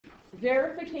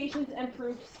verifications and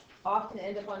proofs often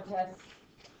end up on tests,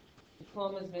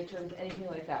 diplomas, midterms, anything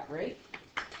like that, right?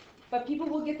 But people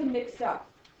will get them mixed up.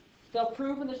 They'll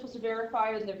prove when they're supposed to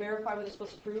verify, or they'll verify when they're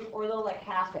supposed to prove, or they'll like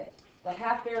half it. They'll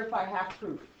half verify, half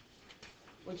proof,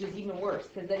 which is even worse,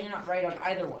 because then you're not right on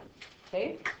either one,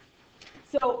 okay?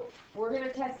 So we're going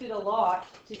to test it a lot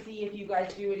to see if you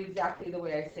guys do it exactly the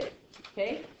way I say,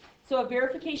 okay? So a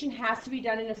verification has to be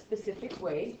done in a specific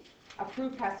way. A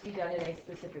proof has to be done in a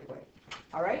specific way,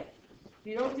 all right?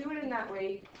 If you don't do it in that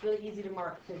way, it's really easy to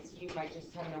mark, because you might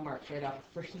just have no marks right off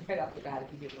the bat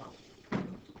if you do it wrong,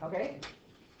 okay?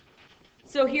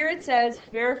 So here it says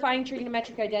verifying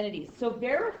trigonometric identities. So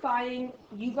verifying,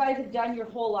 you guys have done your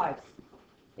whole lives.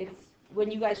 It's when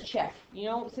you guys check. You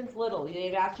know, since little,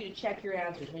 they've asked you to check your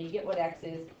answers. When you get what x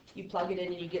is, you plug it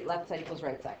in and you get left side equals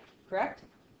right side. Correct?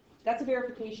 That's a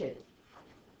verification.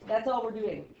 That's all we're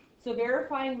doing. So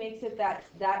verifying makes it that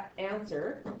that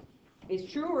answer is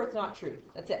true or it's not true.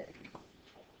 That's it.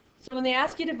 So when they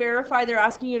ask you to verify, they're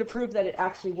asking you to prove that it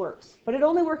actually works. But it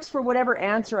only works for whatever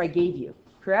answer I gave you.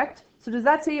 Correct? So does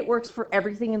that say it works for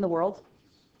everything in the world?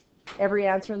 Every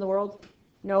answer in the world?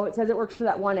 No, it says it works for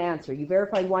that one answer. You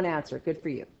verified one answer. Good for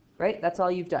you. Right? That's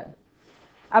all you've done.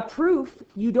 A proof,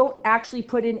 you don't actually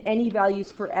put in any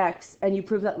values for x, and you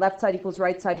prove that left side equals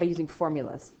right side by using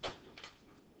formulas.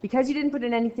 Because you didn't put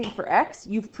in anything for x,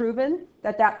 you've proven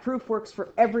that that proof works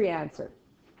for every answer.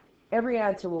 Every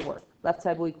answer will work. Left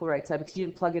side will equal right side because you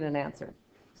didn't plug in an answer.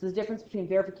 So the difference between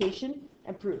verification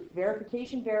and proof.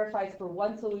 Verification verifies for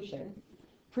one solution.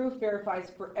 Proof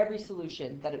verifies for every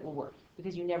solution that it will work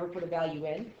because you never put a value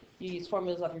in. You use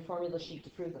formulas off your formula sheet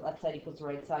to prove that left side equals the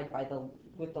right side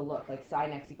with the look, like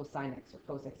sine x equals sine x or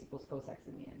cos x equals cos x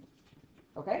in the end.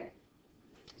 Okay?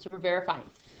 So we're verifying.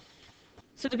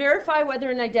 So to verify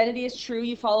whether an identity is true,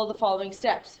 you follow the following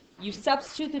steps. You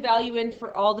substitute the value in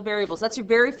for all the variables. That's your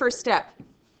very first step.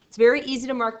 It's very easy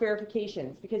to mark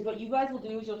verifications because what you guys will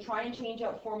do is you'll try and change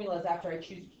out formulas after I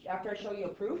show you a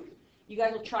proof. You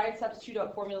guys will try and substitute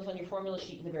out formulas on your formula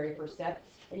sheet in the very first step,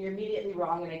 and you're immediately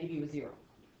wrong, and I give you a 0.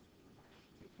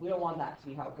 We don't want that to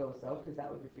be how it goes, though, because that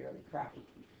would be fairly crappy.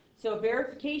 So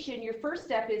verification, your first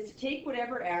step is to take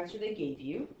whatever answer they gave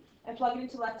you and plug it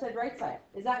into left side, right side.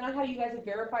 Is that not how you guys have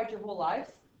verified your whole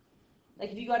lives?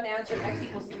 Like if you got an answer x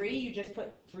equals 3, you just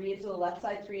put 3 into the left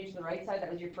side, 3 into the right side.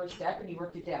 That was your first step, and you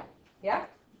worked it down. Yeah?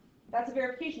 That's a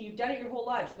verification. You've done it your whole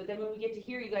lives. But then when we get to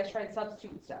here, you guys try and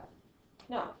substitute stuff.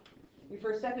 No. Your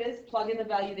first step is plug in the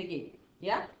value they gave you.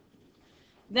 Yeah?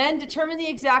 Then determine the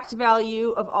exact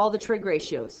value of all the trig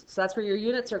ratios. So that's where your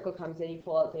unit circle comes in. You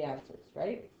pull out the answers,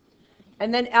 right?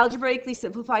 And then algebraically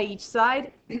simplify each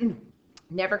side,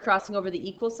 never crossing over the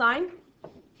equal sign.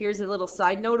 Here's a little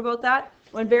side note about that.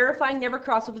 When verifying, never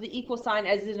cross over the equal sign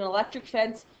as in an electric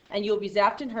fence, and you'll be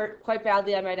zapped and hurt quite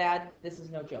badly, I might add. This is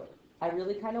no joke. I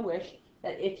really kind of wish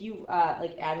that if you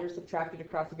like added or subtracted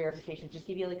across the verification, just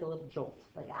give you like a little jolt.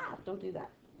 Like, don't do that.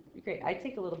 It'd be great. I'd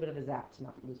take a little bit of a zap to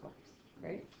not lose marks,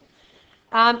 right?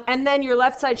 And then your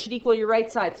left side should equal your right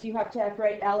side. So you have to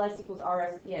write LS equals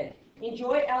RS at the end.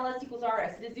 Enjoy LS equals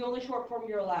RS. It is the only short form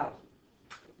you're allowed.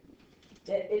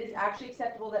 It is actually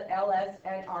acceptable that LS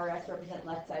and RS represent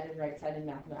left side and right side in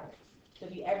mathematics. So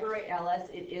if you ever write LS,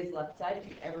 it is left side. If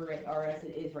you ever write RS,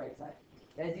 it is right side.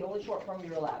 That is the only short form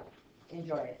you're allowed.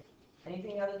 Enjoy it.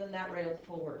 Anything other than that, write out the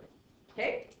full word.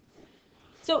 Okay?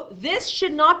 So this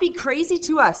should not be crazy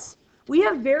to us. We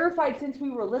have verified since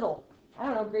we were little. I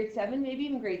don't know, grade 7, maybe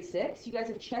even grade 6. You guys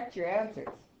have checked your answers,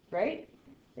 right?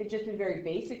 They've just been very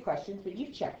basic questions, but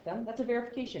you've checked them. That's a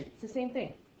verification. It's the same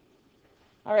thing.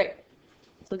 All right.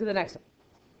 Let's look at the next one.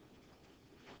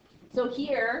 So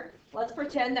here, let's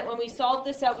pretend that when we solved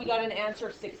this out, we got an answer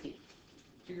of 60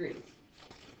 degrees.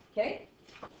 Okay?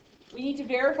 We need to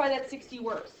verify that 60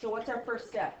 works. So what's our first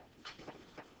step?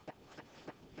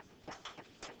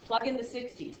 Plug in the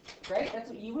 60, right? That's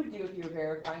what you would do if you were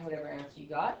verifying whatever answer you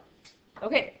got.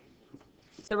 Okay.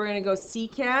 So we're going to go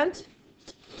secant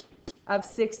of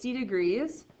 60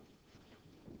 degrees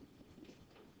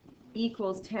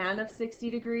equals tan of 60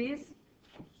 degrees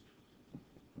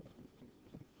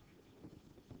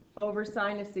over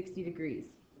sine of 60 degrees.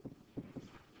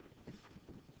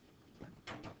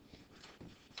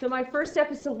 So my first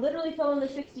step is to literally fill in the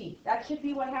 60. That should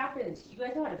be what happens. You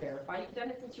guys know how to verify. You've done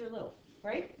it since you're little,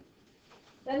 right?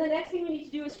 Then the next thing we need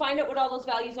to do is find out what all those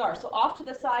values are. So off to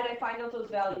the side, I find out those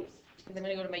values. Because I'm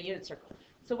going to go to my unit circle.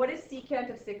 So what is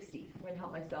secant of 60? I'm going to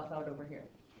help myself out over here.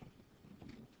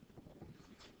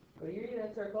 Go to your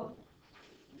unit circle.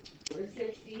 Go to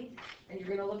 60. And you're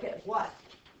going to look at what?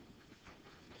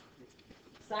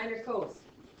 Sine or cos?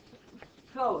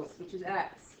 Cos, which is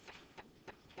x.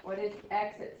 What is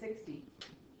x at 60?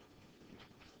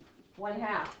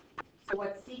 1/2. So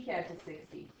what's secant of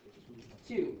 60?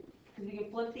 2. Because we can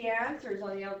flip the answers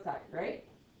on the outside, right?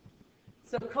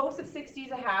 So cos of 60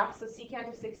 is 1/2, so secant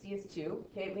of 60 is 2.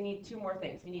 Okay, we need 2 more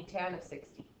things. We need tan of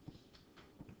 60.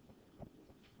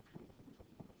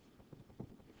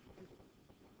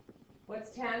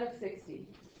 What's tan of 60?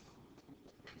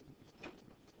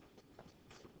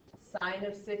 Sine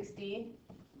of 60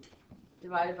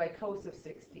 divided by cos of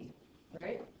 60,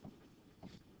 right?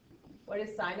 What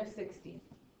is sine of 60?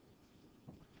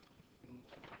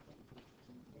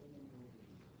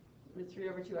 Root 3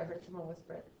 over 2. I heard someone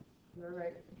whisper it. You were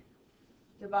right.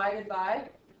 Divided by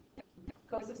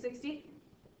cos of 60?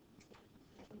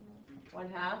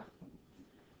 1/2.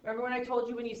 Remember when I told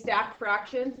you when you stack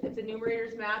fractions, if the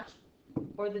numerators match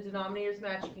or the denominators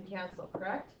match, you can cancel,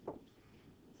 correct?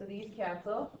 So these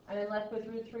cancel. And I'm left with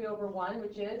root 3 over 1,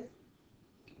 which is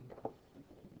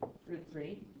root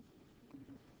 3.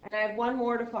 And I have one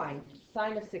more to find,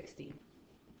 sine of 60.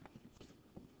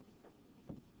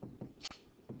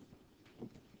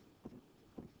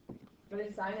 What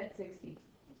is sine at 60?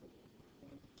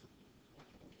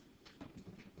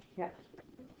 Yeah.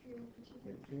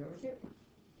 Root 3 over 2.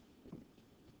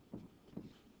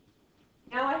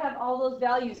 Now I have all those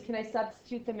values. Can I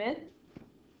substitute them in?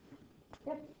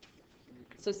 Yep.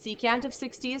 So secant of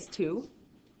 60 is 2.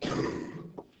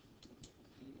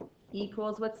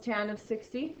 Equals, what's tan of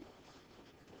 60?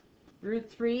 Root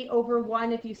 3 over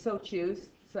 1 if you so choose,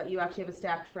 so that you actually have a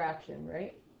stacked fraction,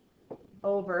 right?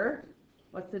 Over,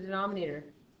 what's the denominator?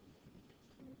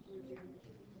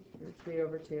 Root 3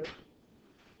 over 2.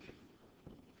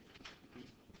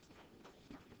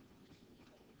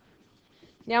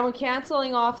 Now when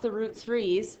canceling off the root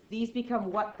 3's, these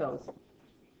become what those?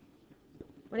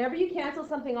 Whenever you cancel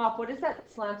something off, what is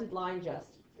that slanted line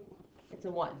just? It's a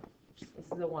 1. This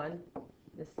is a 1.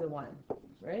 This is a 1,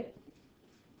 right?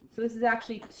 So this is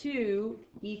actually 2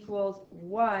 equals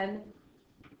 1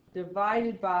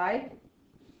 divided by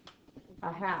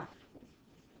 1/2.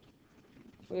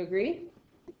 We agree?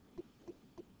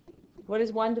 What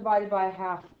is 1 divided by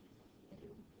 1/2?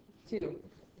 2.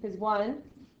 Because 1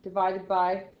 divided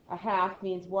by 1/2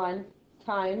 means 1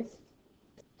 times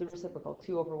the reciprocal,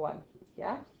 2 over 1.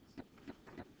 Yeah?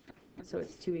 So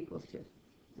it's 2 equals 2.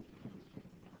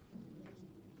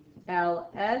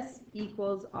 LS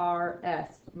equals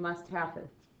RS. Must happen.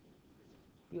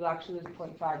 You'll actually lose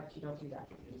 0.5 if you don't do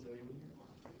that.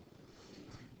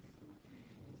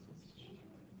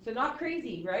 So not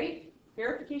crazy, right?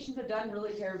 Verifications are done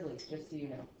really terribly, just so you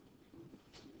know.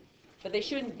 But they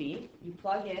shouldn't be. You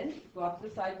plug in, go off to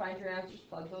the side, find your answers,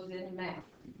 plug those in math.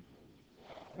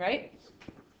 Right?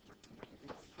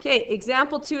 Okay,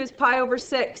 example 2 is pi over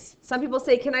 6. Some people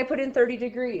say, can I put in 30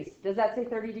 degrees? Does that say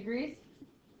 30 degrees?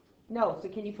 No. So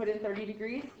can you put in 30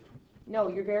 degrees? No,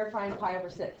 you're verifying pi over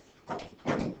 6.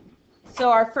 So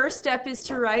our first step is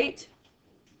to write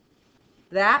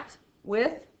that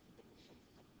with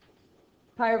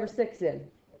pi over 6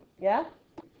 in. Yeah?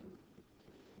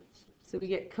 So we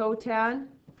get cotan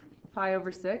pi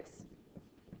over 6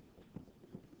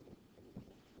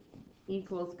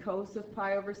 equals cos of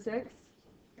pi over 6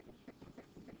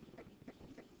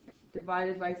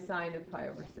 divided by sine of pi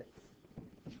over 6.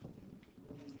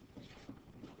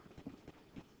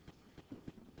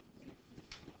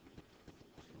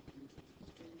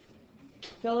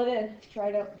 Fill it in. Try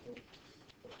it out.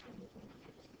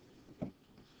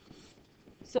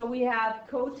 So we have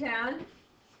cotan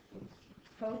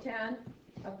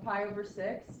of pi over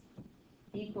 6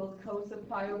 equals cos of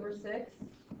pi over 6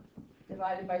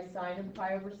 divided by sine of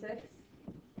pi over 6.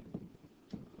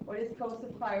 What is cos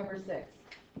of pi over 6?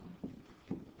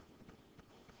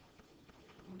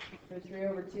 Root 3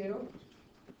 over 2.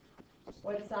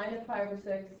 What's sine of pi over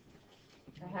 6?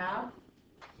 1/2.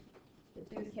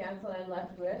 The 2's cancel and I'm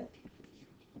left with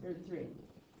root 3.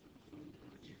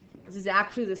 This is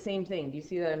actually the same thing. Do you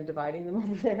see that I'm dividing them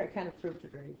over there? I kind of proved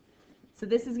it already. So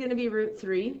this is going to be root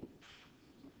 3.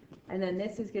 And then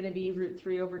this is going to be root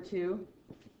 3 over 2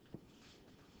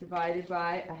 divided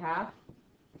by 1/2.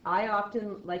 I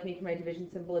often like making my division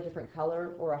symbol a different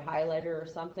color or a highlighter or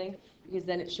something, because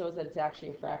then it shows that it's actually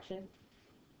a fraction.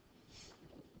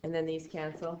 And then these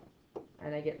cancel,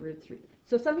 and I get root 3.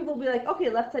 So some people will be like, okay,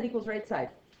 left side equals right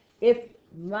side. If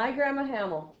my Grandma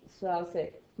Hamill, so I'll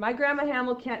say, my Grandma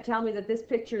Hamill can't tell me that this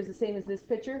picture is the same as this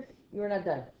picture, you are not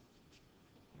done.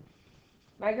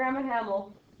 My Grandma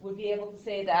Hamill would be able to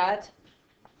say that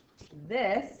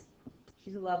this,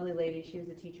 she's a lovely lady, she was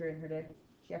a teacher in her day,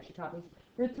 she actually taught me,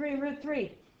 root 3, root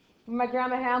 3. Will my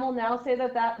Grandma Hamill now say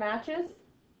that that matches?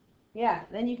 Yeah,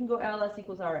 then you can go LS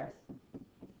equals RS.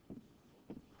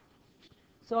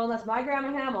 So unless my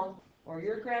Grandma Hamill or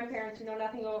your grandparents who know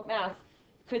nothing about math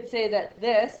could say that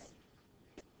this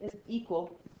is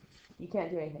equal, you can't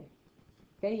do anything.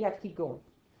 Okay, you have to keep going.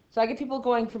 So I get people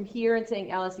going from here and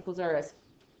saying LS equals RS.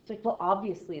 It's like, well,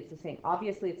 obviously it's the same.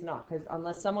 Obviously it's not, because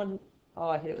unless someone, oh,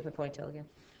 I hit it with a ponytail again.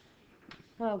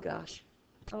 Oh gosh.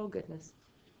 Oh goodness.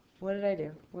 What did I do?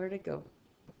 Where did it go?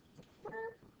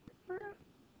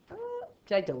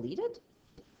 Did I delete it?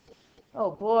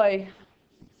 Oh boy.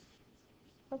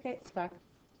 Okay, it's back.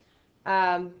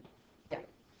 Yeah.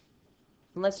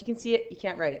 Unless you can see it, you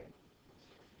can't write it.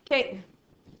 Okay,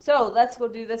 so let's go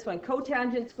do this one.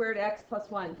 Cotangent squared x plus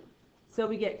 1. So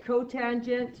we get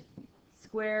cotangent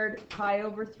squared pi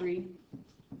over 3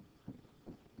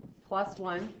 plus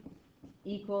 1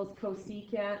 equals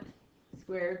cosecant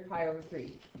squared pi over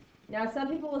 3. Now some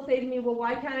people will say to me, well,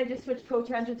 why can't I just switch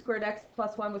cotangent squared x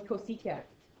plus 1 with cosecant?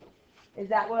 Is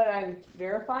that what I'm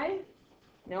verifying?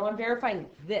 No, I'm verifying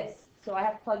this. So I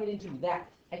have to plug it into that.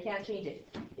 I can't change it.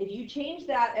 If you change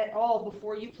that at all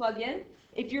before you plug in,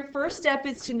 if your first step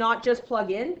is to not just plug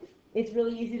in, it's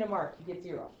really easy to mark. You get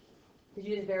 0. Because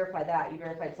you didn't verify that. You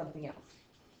verified something else.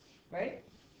 Right?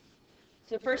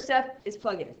 So first step is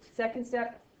plug in. Second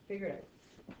step, figure it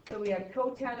out. So we have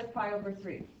cotan of pi over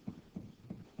 3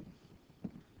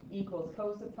 equals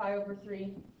cos of pi over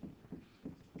 3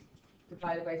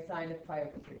 divided by sine of pi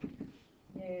over 3.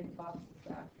 Yay, the box is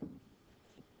back.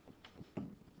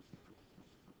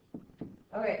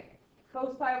 Okay,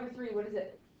 cos pi over 3, what is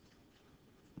it?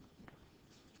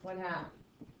 1/2.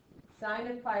 Sine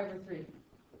of pi over 3,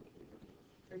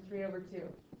 or 3 over 2.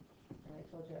 And I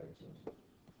told you I would change it.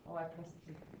 Oh, I pressed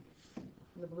it.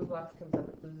 When the blue box comes up,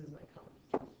 it loses my columns.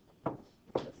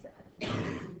 So sad.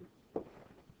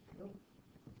 Nope.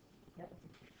 Yep.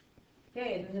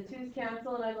 Okay, then the 2's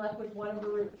cancel, and I'm left with 1 over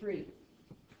root 3.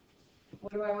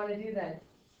 What do I want to do then?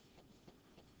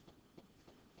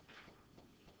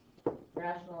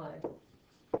 Rationalize.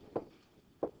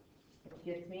 Which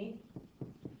gets me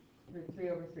root 3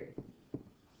 over 3.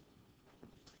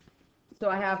 So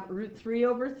I have root 3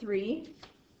 over 3,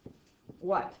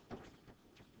 what?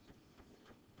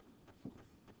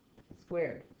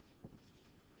 Squared.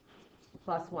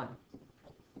 Plus 1.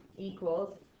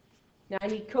 Equals, now I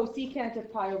need cosecant of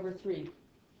pi over 3.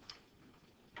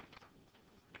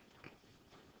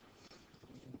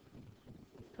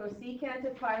 Cosecant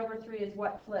of pi over 3 is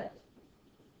what flipped?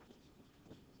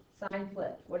 Sine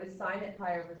flipped. What is sine at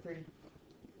pi over 3?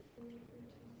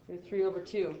 Root 3 over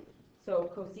 2. So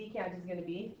cosecant is going to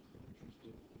be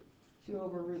 2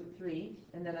 over root 3,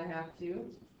 and then I have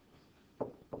to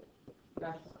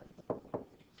rationalize.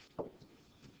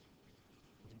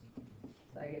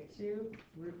 So I get 2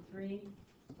 root 3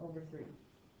 over 3.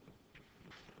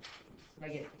 So I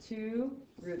get 2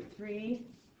 root 3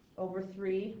 over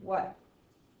 3, what?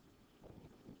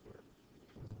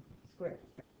 Squared.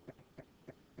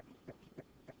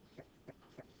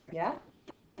 Yeah?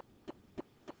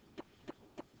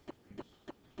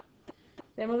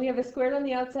 Then when we have a squared on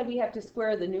the outside, we have to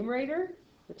square the numerator,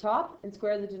 the top, and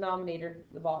square the denominator,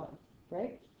 the bottom,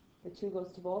 right? The 2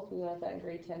 goes to both. We learned that in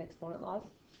grade 10 exponent laws.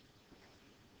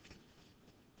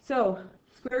 So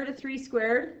square root of 3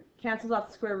 squared cancels off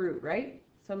the square root, right?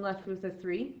 So I'm left with a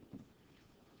 3.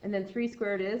 And then 3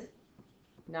 squared is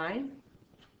 9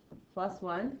 plus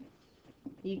 1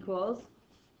 equals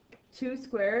 2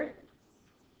 squared,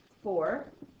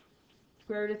 4.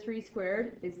 Square root of 3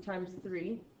 squared is times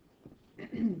 3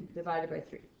 divided by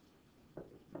 3.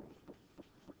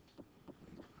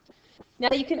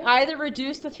 Now you can either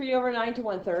reduce the 3 over 9 to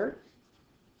 1/3,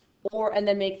 and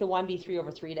then make the 1 be 3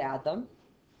 over 3 to add them.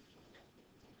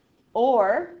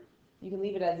 Or you can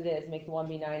leave it as it is, make the 1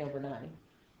 be 9 over 9,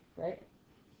 right?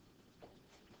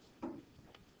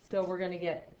 So we're going to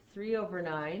get 3 over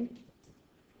 9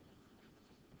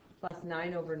 plus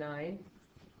 9 over 9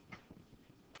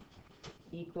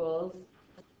 equals,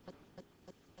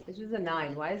 this is a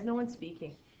 9. Why is no one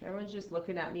speaking? Everyone's just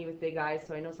looking at me with big eyes,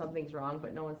 so I know something's wrong,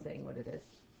 but no one's saying what it is.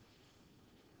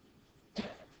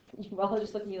 You all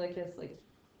just look at me like this, like,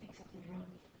 I think something's wrong.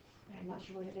 I'm not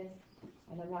sure what it is,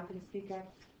 and I'm not going to speak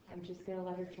up. I'm just going to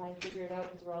let her try and figure it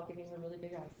out because we're all giving her really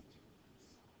big eyes.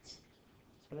 That's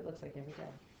what it looks like every day.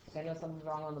 Like I know something's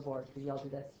wrong on the board because y'all do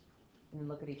this, and then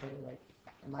look at each other like,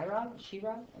 am I wrong? Is she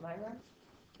wrong? Am I wrong?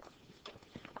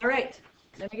 All right,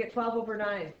 then we get 12 over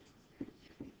 9.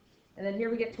 And then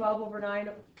here we get 12 over 9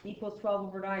 equals 12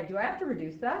 over 9. Do I have to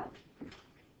reduce that?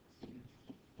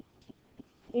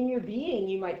 In your being,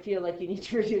 you might feel like you need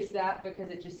to reduce that because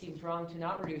it just seems wrong to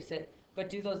not reduce it. But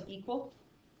do those equal?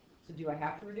 So do I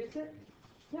have to reduce it?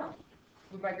 No.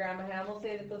 Would my Grandma Hamill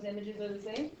say that those images are the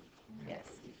same?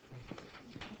 Yes.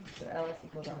 So LS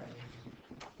equals RS.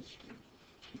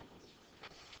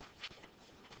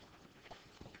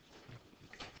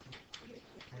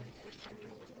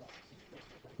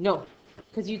 No,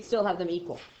 because you'd still have them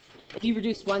equal. If you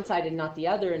reduced one side and not the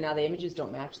other, and now the images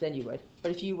don't match, then you would.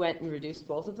 But if you went and reduced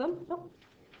both of them, no.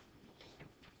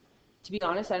 To be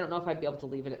honest, I don't know if I'd be able to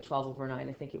leave it at 12/9.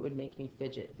 I think it would make me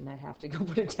fidget, and I'd have to go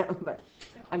put it down. But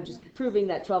I'm just proving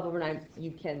that 12/9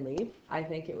 you can leave. I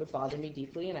think it would bother me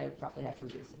deeply, and I would probably have to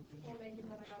reduce it. Well, maybe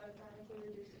when I got it down, if we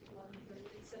reduced it to 11, but it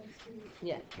makes sense to.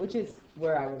 Yeah, which is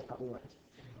where I would probably went.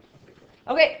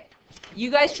 Okay,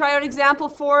 you guys try out example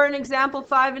 4 and example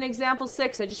 5 and example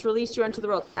 6. I just released you onto the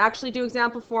road. Actually do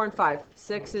example 4 and 5.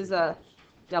 6 is a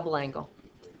double angle.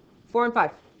 4 and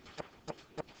 5.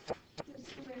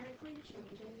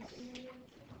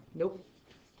 Nope.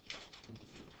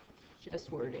 Just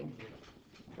wording.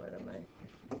 What am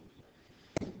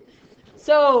I?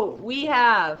 So we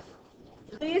have,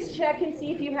 please check and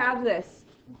see if you have this.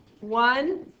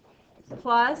 1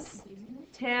 plus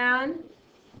tan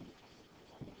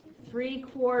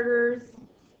 3/4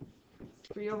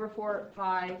 3/4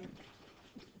 pi,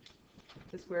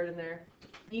 the squared in there,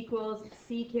 equals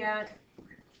secant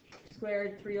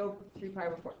squared 3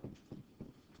 pi/4.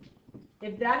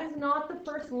 If that is not the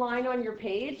first line on your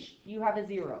page, you have a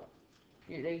 0.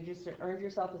 You just earned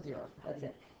yourself a 0. That's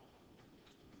it.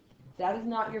 That is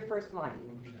not your first line.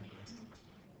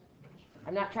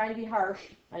 I'm not trying to be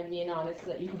harsh. I'm being honest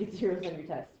so that you can get zeros on your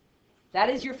test. That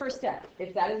is your first step.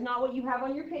 If that is not what you have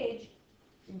on your page,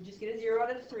 you just get a 0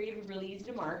 out of 3. It'd be really easy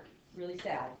to mark. Really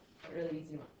sad, but really easy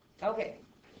to mark. Okay.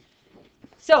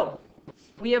 So,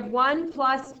 we have 1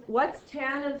 plus, what's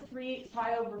tan of 3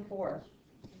 pi/4?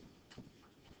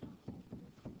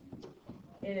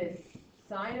 It is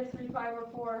sine of 3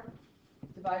 pi/4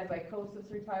 divided by cos of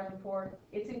 3 pi/4.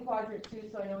 It's in quadrant 2,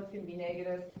 so I know it's going to be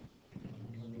negative.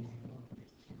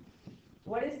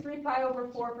 What is 3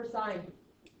 pi/4 for sine?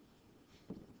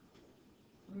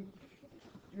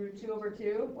 Root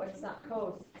 2/2. What's not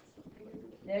cos?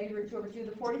 Negative root 2/2.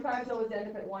 The 45s always end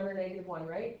up at 1 or -1,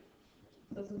 right?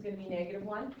 So this one's going to be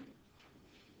 -1.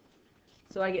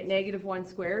 So I get -1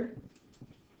 squared.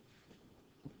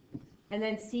 And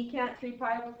then secant 3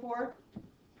 pi/4.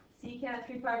 Secant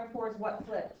 3 pi/4 is what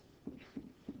flipped?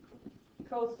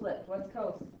 Cos flipped. What's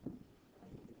cos?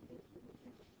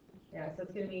 Yeah, so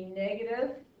it's going to be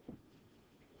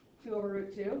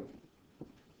 -2/√2.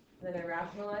 Then I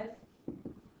rationalize.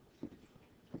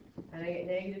 And I get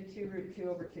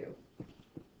 -2√2/2.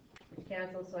 Which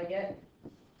cancels, so I get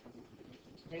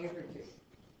 -√2.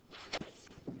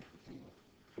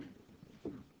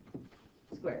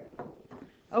 Squared.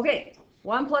 Okay,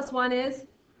 1 plus 1 is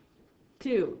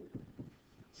 2.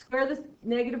 Square this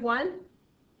 -1,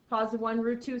 +1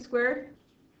 root 2 squared,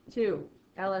 2.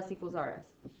 LS equals RS.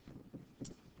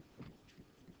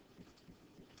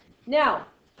 Now,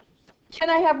 can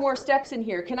I have more steps in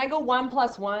here? Can I go 1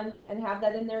 plus 1 and have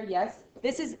that in there? Yes.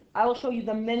 This is, I will show you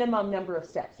the minimum number of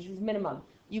steps. This is minimum.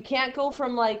 You can't go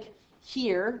from like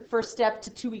here, first step, to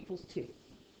 2 equals 2.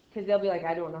 Because they'll be like,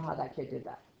 I don't know how that kid did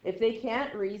that. If they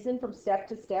can't reason from step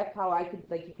to step how I could,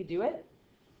 like you could do it,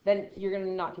 then you're going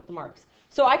to not get the marks.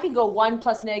 So I could go 1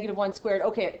 plus -1 squared.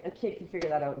 Okay, a kid can figure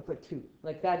that out and put 2.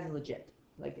 Like that is legit.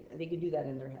 Like they could do that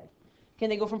in their head. Can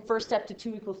they go from first step to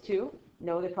 2 equals 2?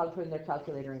 No, they probably put in their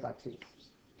calculator and got 2.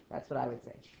 That's what I would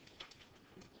say.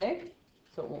 Okay?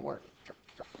 So it won't work.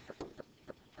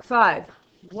 5.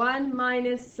 1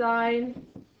 minus sine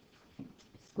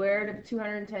squared of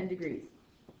 210 degrees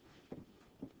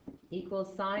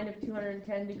equals sine of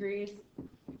 210 degrees.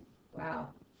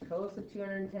 Wow. Cos of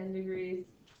 210 degrees.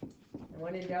 And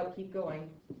when in doubt, keep going.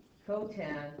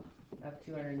 Cotan of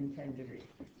 210 degrees.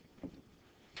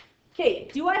 Okay,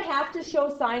 do I have to show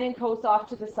sine and cos off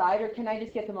to the side, or can I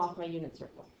just get them off my unit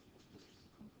circle?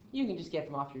 You can just get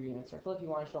them off your unit circle. If you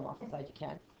want to show them off the side, you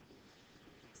can.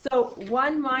 So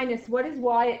 1 minus, what is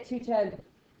y at 210?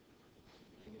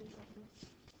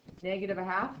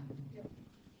 -1/2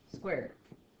 squared.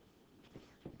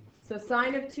 So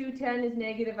sine of 210 is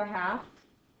 -1/2.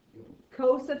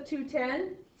 Cos of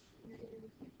 210,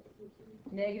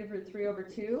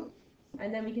 -√3/2.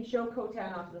 And then we can show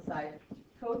cotan off to the side.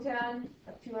 Cotan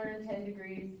of 210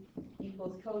 degrees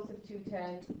equals cos of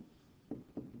 210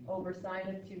 over sine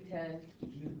of 210.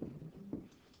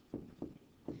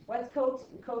 What's cos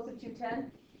of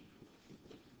 210?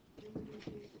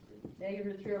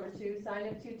 -√3/2. Sine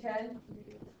of 210?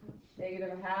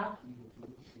 -1/2.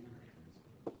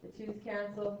 The 2's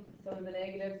cancel, so do the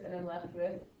negatives, and I'm left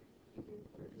with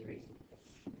 3.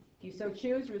 If you so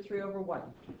choose,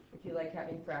 √3/1, if you like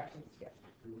having fractions together.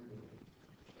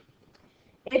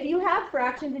 If you have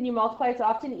fractions and you multiply, it's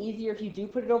often easier if you do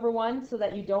put it over 1 so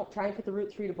that you don't try and put the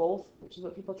root 3 to both, which is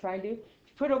what people try and do. If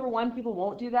you put it over 1, people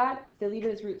won't do that. If they leave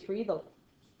it as root 3, they'll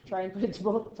try and put it to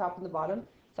both the top and the bottom.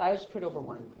 So I always just put over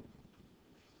 1.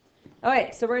 All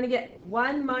right, so we're going to get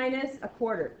 1 minus a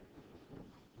quarter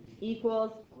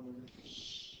equals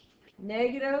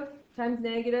negative times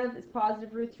negative is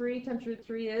positive root 3 times root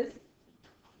 3 is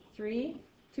 3.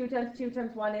 2 times 2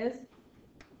 times 1 is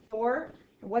 4.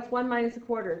 And what's 1 minus a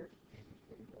quarter?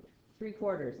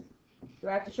 3/4. Do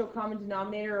I have to show common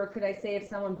denominator, or could I say if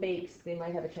someone bakes, they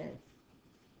might have a chance?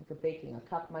 Like a baking, a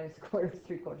cup minus a quarter is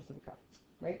 3/4 of a cup,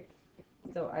 right?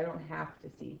 So I don't have to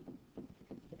see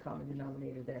the common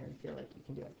denominator there and feel like you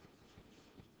can do it.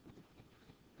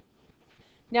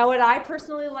 Now what I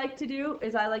personally like to do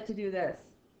is I like to do this.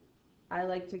 I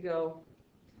like to go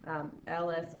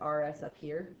LS, RS up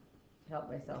here to help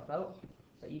myself out,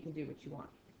 but you can do what you want.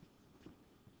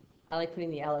 I like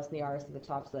putting the LS and the RS at the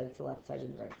top so that it's the left side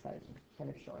and the right side, kind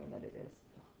of showing that it is.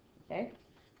 Okay?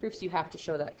 Proofs you have to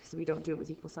show that because we don't do it with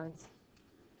equal signs.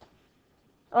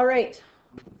 All right.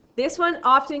 This one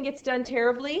often gets done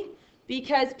terribly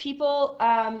because people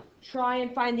try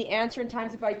and find the answer and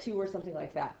times it by 2 or something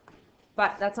like that.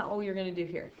 But that's not what we're going to do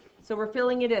here. So we're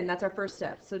filling it in. That's our first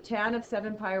step. So tan of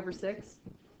 7 pi over 6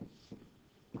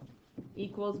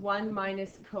 equals 1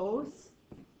 minus cos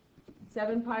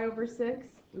 7 pi over 6.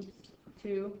 Oops.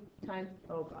 2 times,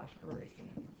 oh gosh, I'm erasing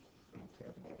it. That's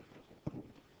terrible.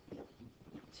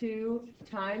 2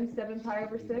 times 7 pi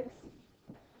over 6.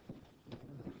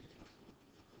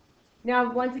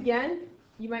 Now, once again,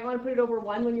 you might want to put it over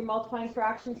 1 when you're multiplying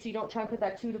fractions, so you don't try and put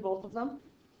that 2 to both of them.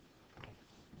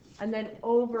 And then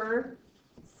over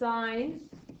sine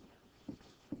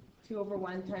 2 over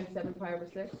 1 times 7 pi over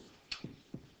 6.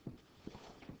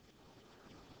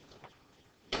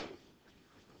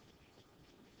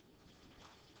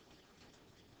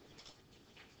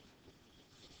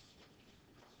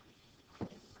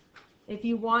 If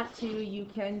you want to, you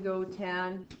can go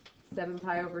tan 7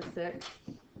 pi over 6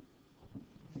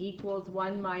 equals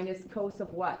 1 minus cos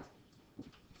of what?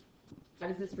 How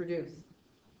does this reduce?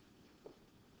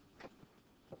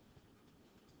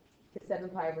 To 7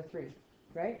 pi over 3,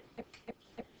 right?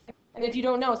 And if you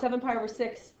don't know, 7 pi over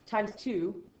 6 times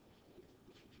 2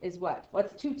 is what?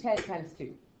 What's 210 times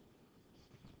 2?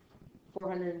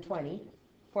 420.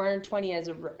 420 as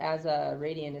a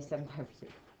radian is 7 pi over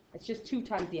 6. It's just 2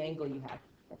 times the angle you have.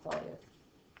 That's all it is.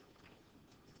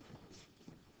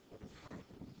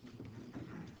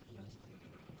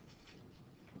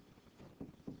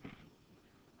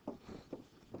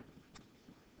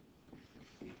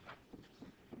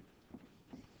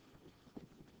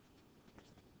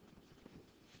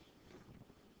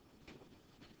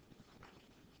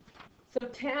 So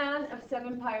tan of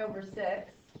 7 pi over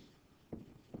 6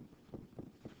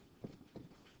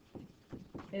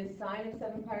 is sine of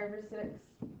 7 pi over 6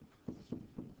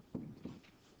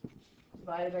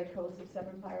 divided by cos of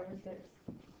 7 pi over 6.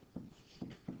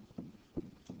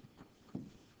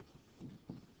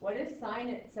 What is sine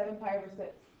at 7 pi over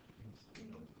 6?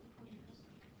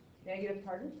 Negative,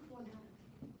 pardon? 1/2.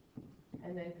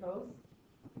 And then cos?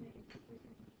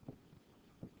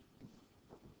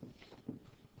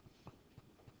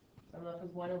 I'm left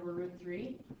with 1 over root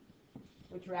 3,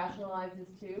 which rationalizes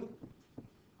to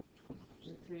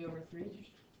root 3 over 3.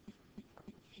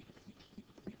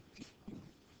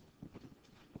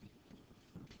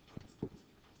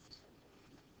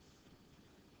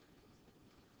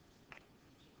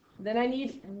 Then I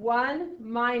need 1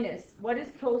 minus, what is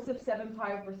cos of 7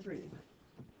 pi over 3?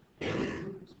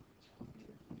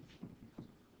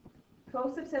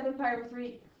 Cos of 7 pi over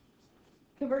 3,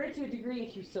 convert it to a degree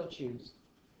if you so choose,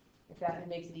 if that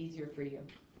makes it easier for you.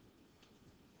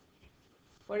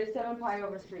 What is 7 pi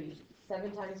over 3?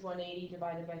 7 times 180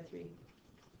 divided by 3.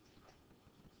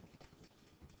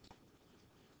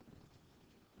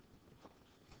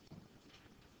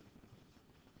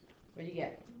 What do you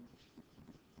get?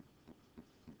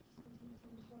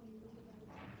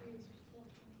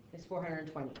 It's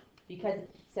 420. Because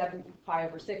 7 pi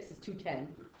over 6 is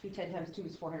 210. 210 times 2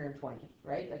 is 420,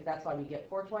 right? Like that's why we get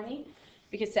 420.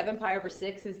 Because 7 pi over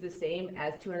 6 is the same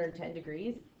as 210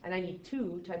 degrees. And I need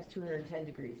 2 times 210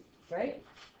 degrees, right?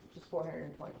 Which is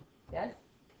 420. Yes?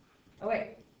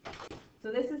 Okay.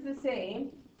 So this is the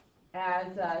same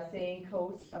as saying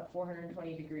cos of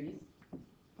 420 degrees,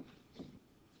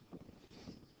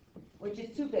 which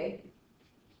is too big.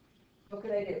 What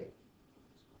could I do?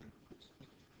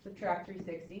 Subtract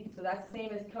 360. So that's the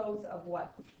same as cos of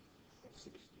what?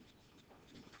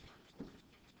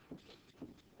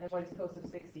 And what is cos of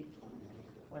 60?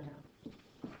 1/2.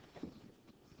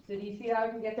 So do you see how I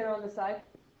can get there on the side?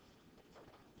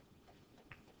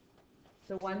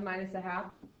 So 1 minus a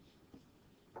half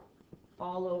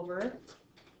all over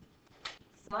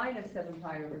sine of 7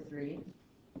 pi over 3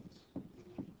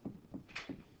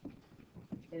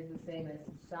 is the same as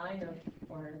sine of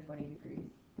 420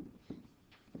 degrees,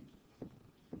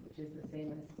 which is the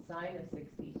same as sine of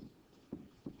 60,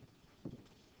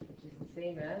 which is the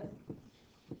same as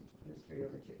this 3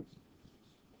 over 2.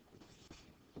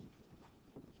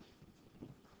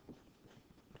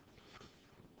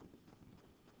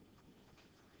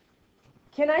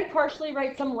 Can I partially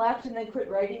write some left and then quit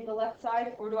writing the left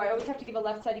side? Or do I always have to give a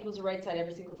left side equals a right side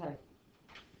every single time?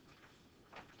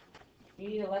 You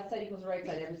need a left side equals a right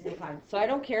side every single time. So I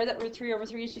don't care that root 3 over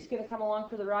 3 is just going to come along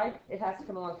for the ride. It has to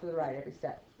come along for the ride every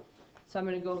step. So I'm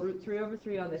going to go root 3 over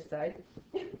 3 on this side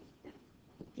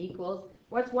equals,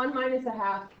 what's 1 minus a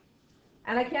half?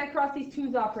 And I can't cross these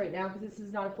 2's off right now because this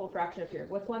is not a full fraction up here.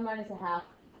 What's 1 minus a half?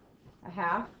 A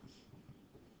half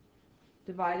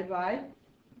divided by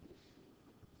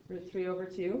root 3 over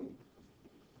 2.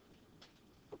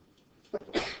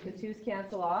 The 2's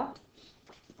cancel off.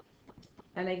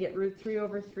 And I get root 3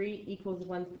 over 3 equals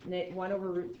 1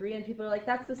 over root 3. And people are like,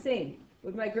 that's the same.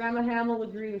 Would my grandma Hamill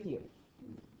agree with you?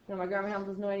 No, my grandma Hamill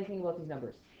doesn't know anything about these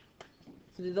numbers.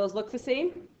 So do those look the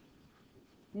same?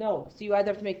 No. So you either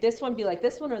have to make this one be like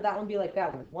this one or that one be like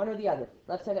that one. One or the other.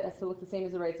 Left side has to look the same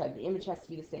as the right side. The image has to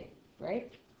be the same,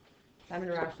 right? I'm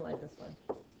going to rationalize this one.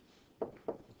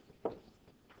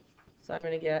 So I'm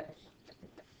going to get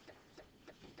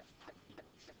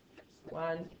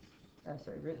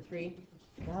root 3.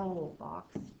 No,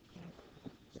 box.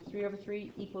 3 over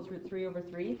 3 equals root 3 over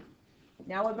 3.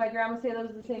 Now would my grandma say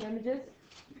those are the same images?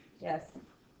 Yes.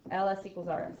 LS equals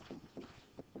RS.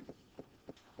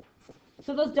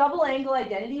 So those double angle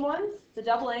identity ones, the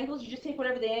double angles, you just take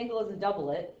whatever the angle is and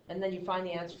double it, and then you find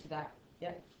the answer to that.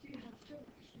 Yeah? Do you have to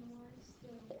rationalize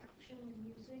the action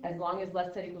you're using? As long as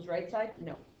left side equals right side?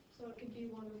 No. So it could be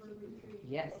 1 over root 3.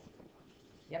 Yes.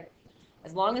 Yep.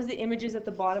 As long as the images at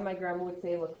the bottom, my grandma would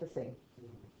say, look the same.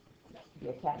 Be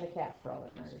a cat and a cat for all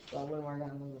that matters. Well, when we're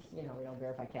going to, we don't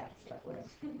verify cats, but whatever.